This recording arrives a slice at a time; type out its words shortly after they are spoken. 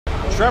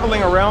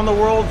traveling around the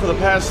world for the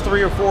past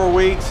 3 or 4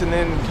 weeks and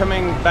then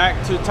coming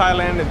back to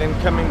Thailand and then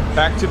coming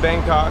back to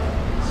Bangkok.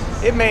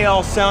 It may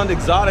all sound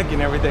exotic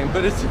and everything,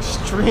 but it's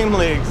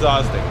extremely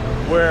exhausting,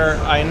 where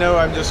I know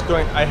I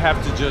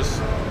have to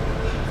just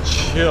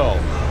chill.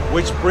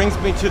 Which brings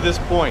me to this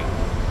point.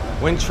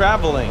 When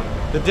traveling,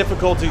 the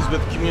difficulties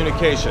with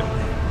communication.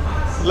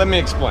 Let me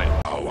explain.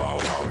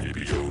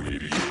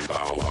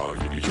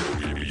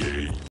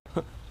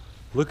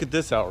 Look at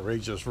this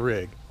outrageous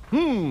rig.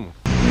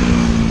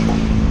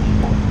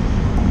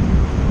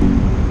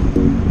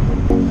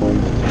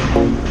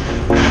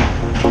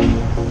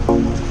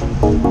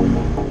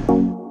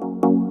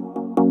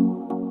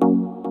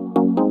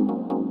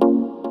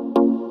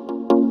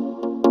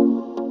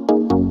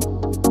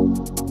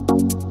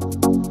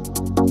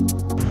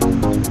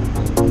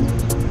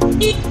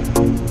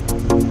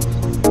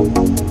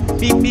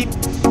 Beep, beep.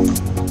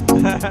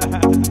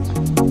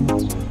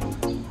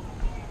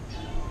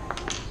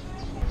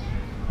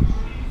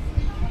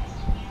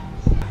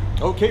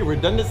 Okay,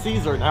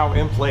 redundancies are now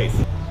in place.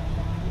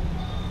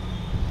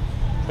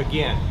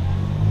 Again,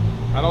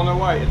 I don't know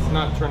why it's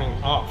not turning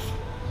off.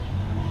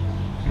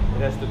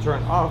 It has to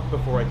turn off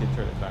before I can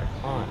turn it back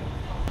on.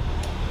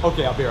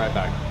 Okay, I'll be right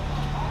back.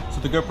 So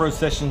the GoPro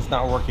session's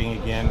not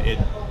working again.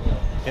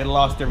 It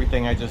lost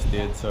everything I just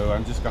did, so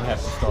I'm just gonna have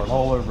to start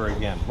all over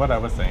again. What I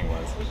was saying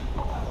was,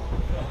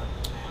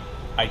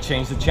 I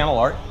changed the channel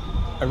art.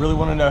 I really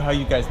want to know how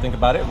you guys think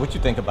about it, what you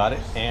think about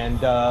it, and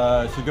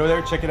so go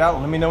there, check it out,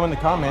 and let me know in the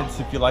comments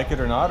if you like it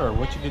or not, or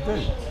what you could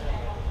do.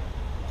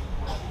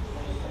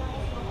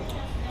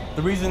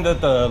 The reason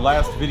that the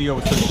last video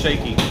was so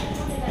shaky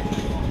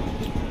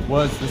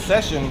was the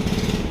session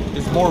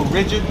is more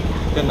rigid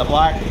than the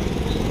black.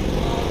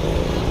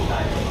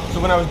 So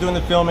when I was doing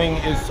the filming,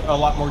 it's a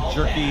lot more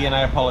jerky, and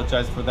I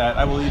apologize for that.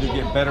 I will either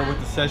get better with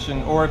the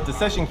session, or if the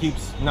session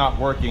keeps not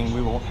working,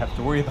 we won't have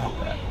to worry about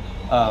that.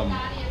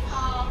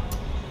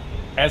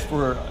 As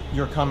for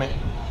your comment,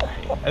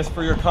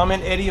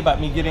 Eddie, about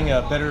me getting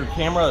a better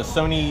camera, a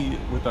Sony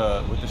with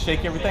the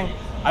shake everything,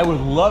 I would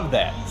love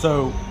that.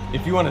 So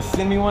if you want to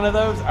send me one of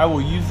those, I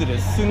will use it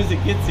as soon as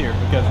it gets here,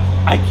 because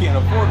I can't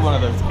afford one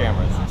of those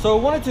cameras. So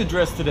I wanted to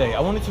address today,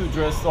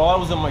 while I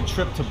was on my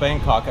trip to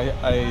Bangkok,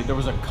 there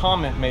was a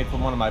comment made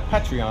from one of my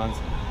Patreons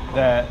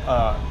that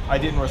I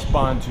didn't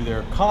respond to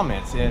their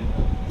comments. And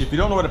if you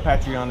don't know what a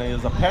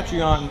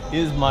Patreon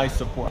is my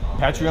support.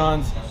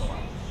 Patreons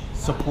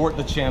support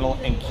the channel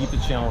and keep the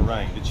channel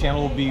running. The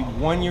channel will be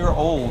 1 year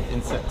old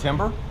in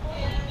September,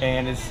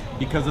 and it's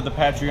because of the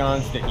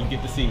Patreons that you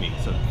get to see me.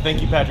 So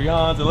thank you,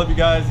 Patreons. I love you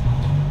guys.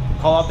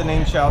 Call out the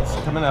name shouts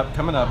coming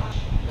up.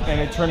 And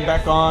it turned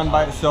back on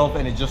by itself,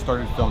 and it just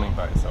started filming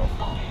by itself.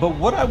 But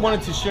what I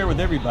wanted to share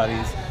with everybody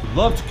is,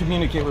 love to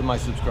communicate with my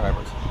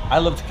subscribers. I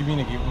love to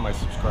communicate with my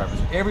subscribers.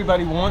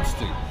 Everybody wants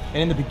to.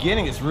 And in the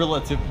beginning, it's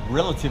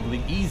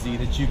relatively easy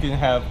that you can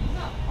have,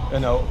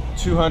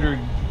 200,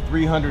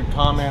 300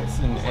 comments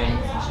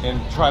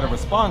and try to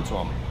respond to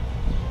them.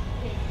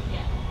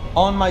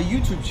 On my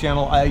YouTube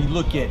channel, I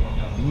look at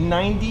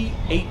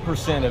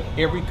 98% of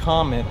every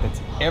comment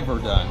that's ever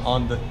done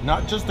on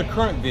not just the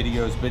current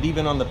videos, but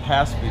even on the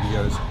past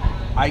videos.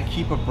 I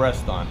keep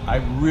abreast on. I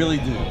really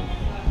do.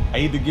 I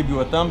either give you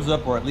a thumbs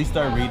up, or at least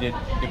I read it.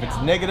 If it's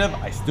negative,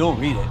 I still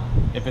read it.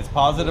 If it's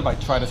positive, I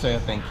try to say a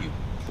thank you.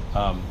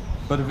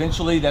 But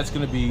eventually that's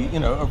going to be,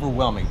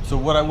 overwhelming. So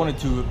what I wanted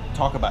to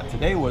talk about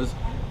today was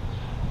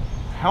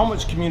how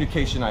much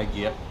communication I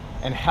get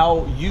and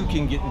how you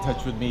can get in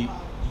touch with me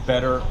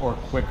better or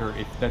quicker,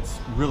 if that's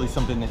really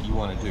something that you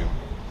want to do.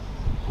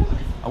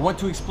 I want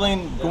to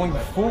explain going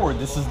forward,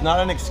 this is not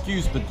an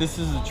excuse, but this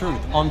is the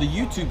truth. On the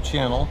YouTube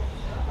channel,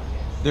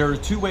 there are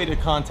two ways to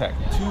contact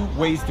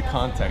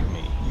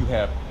me. You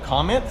have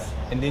comments,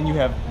 and then you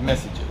have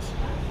messages.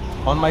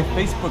 On my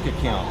Facebook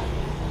account,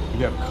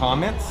 you have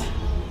comments,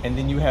 and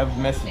then you have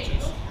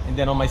messages. And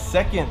then on my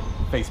second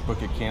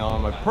Facebook account,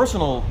 on my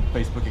personal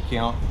Facebook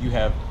account, you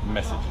have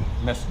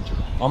Messenger.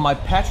 On my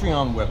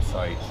Patreon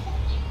website,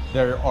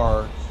 there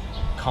are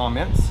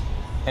comments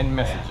and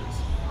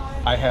messages.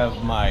 I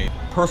have my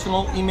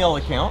personal email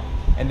account,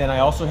 and then I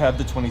also have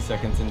the 20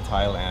 Seconds in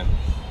Thailand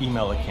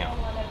email account.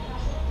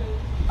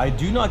 I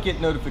do not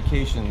get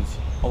notifications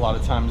a lot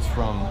of times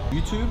from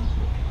YouTube.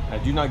 I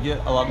do not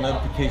get a lot of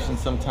notifications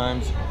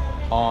sometimes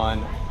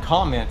on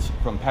comments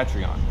from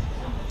Patreon.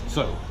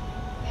 So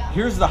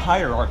here's the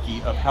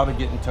hierarchy of how to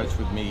get in touch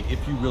with me if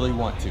you really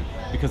want to,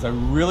 because I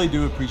really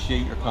do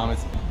appreciate your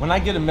comments. When I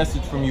get a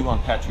message from you on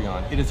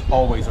Patreon, it is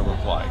always a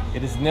reply.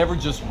 It is never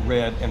just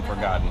read and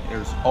forgotten.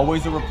 There's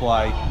always a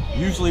reply,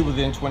 usually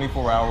within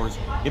 24 hours.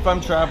 If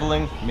I'm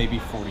traveling, maybe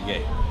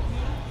 48.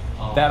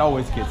 That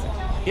always gets it.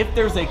 If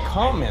there's a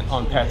comment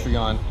on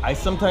Patreon, I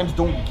sometimes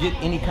don't get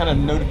any kind of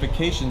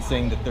notification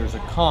saying that there's a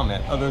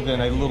comment, other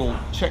than a little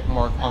check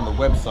mark on the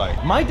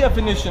website. My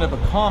definition of a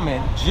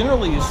comment,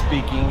 generally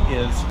speaking,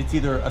 is it's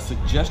either a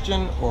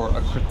suggestion or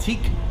a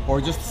critique,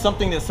 or just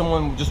something that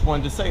someone just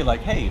wanted to say,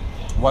 like, hey,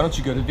 why don't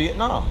you go to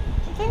Vietnam?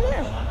 I'm thinking,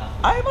 yeah,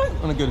 I might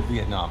want to go to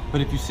Vietnam.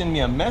 But if you send me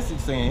a message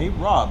saying, hey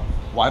Rob,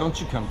 why don't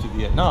you come to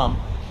Vietnam?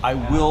 I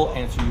will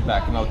answer you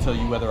back and I'll tell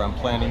you whether I'm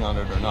planning on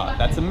it or not.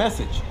 That's a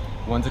message.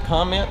 One's a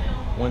comment,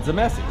 one's a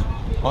message.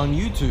 On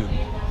YouTube,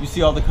 you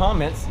see all the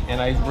comments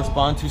and I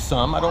respond to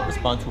some. I don't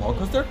respond to all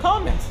because they're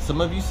comments. Some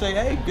of you say,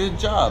 hey, good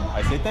job.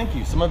 I say thank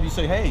you. Some of you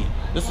say, hey,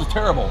 this is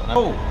terrible. And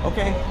oh,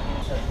 okay.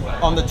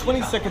 On the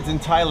 20 Seconds in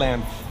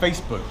Thailand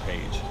Facebook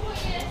page,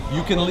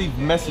 you can leave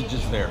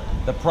messages there.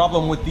 The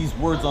problem with these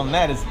words on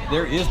that is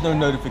there is no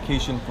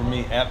notification for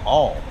me at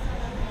all.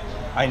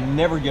 I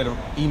never get an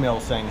email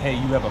saying, hey,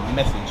 you have a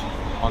message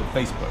on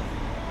Facebook.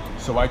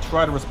 So I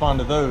try to respond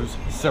to those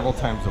several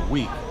times a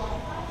week.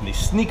 And they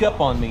sneak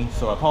up on me,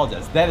 so I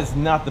apologize. That is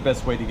not the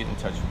best way to get in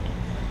touch with me.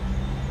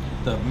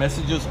 The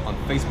messages on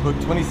Facebook,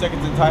 20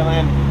 Seconds in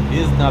Thailand,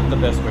 is not the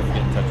best way to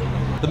get in touch with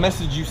me. The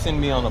message you send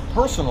me on my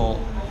personal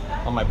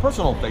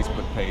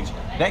Facebook page,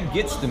 that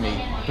gets to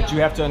me, but you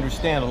have to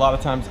understand a lot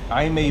of times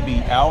I may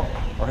be out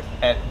or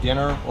at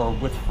dinner or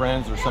with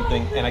friends or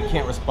something and I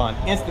can't respond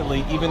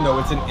instantly even though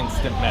it's an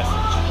instant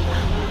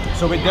message.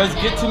 So it does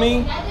get to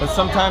me, but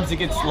sometimes it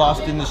gets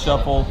lost in the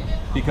shuffle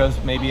because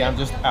maybe I'm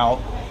just out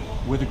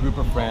with a group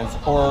of friends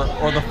or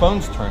the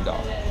phone's turned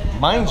off.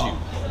 Mind you,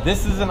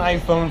 this is an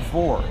iPhone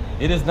 4.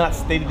 It is not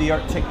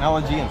state-of-the-art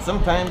technology and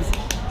sometimes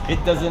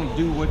it doesn't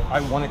do what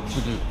I want it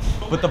to do.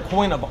 But the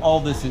point of all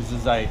this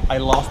is I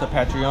lost a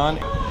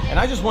Patreon and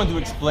I just wanted to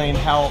explain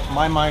how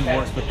my mind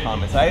works with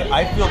comments.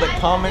 I feel that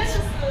comments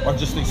are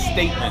just a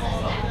statement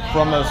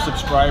from a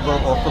subscriber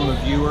or from a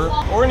viewer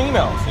or an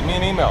email. Send me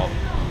an email.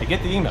 I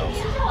get the emails.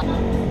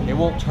 It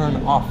won't turn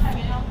off.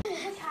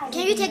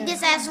 Can you take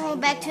this asshole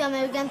back to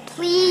America,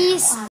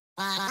 please?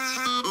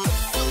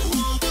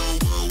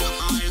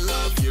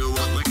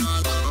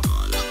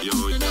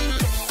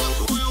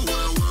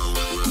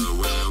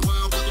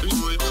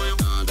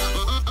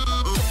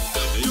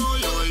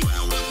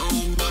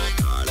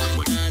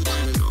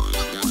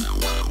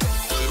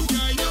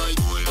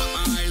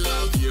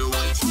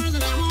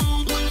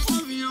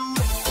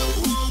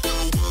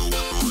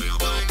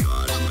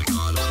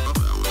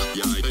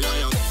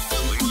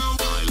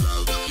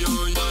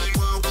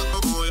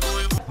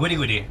 Goody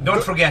goody.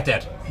 Don't forget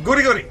that.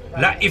 Goody goody.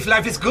 If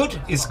life is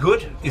good, it's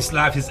good. If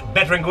life is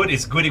better and good,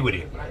 it's goody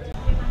goody.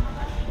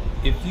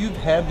 If you've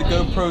had the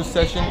GoPro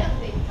session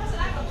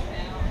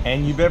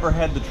and you've ever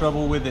had the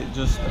trouble with it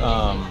just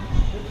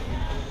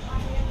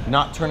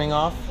not turning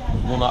off,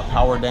 will not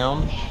power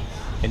down,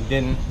 and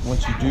then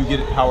once you do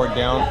get it powered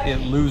down, it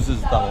loses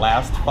the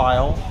last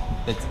file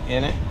that's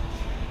in it,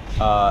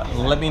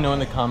 let me know in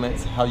the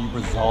comments how you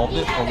resolved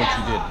it or what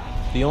you did.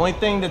 The only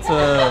thing that's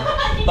a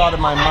thought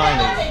in my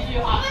mind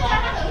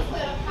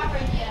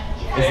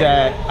is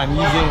that I'm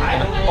using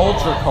an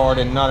ultra card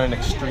and not an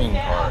extreme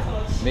card.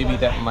 Maybe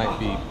that might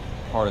be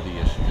part of the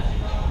issue.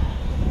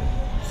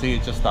 See,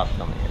 it just stopped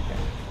coming again.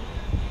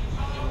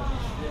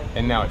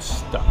 And now it's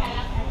stuck.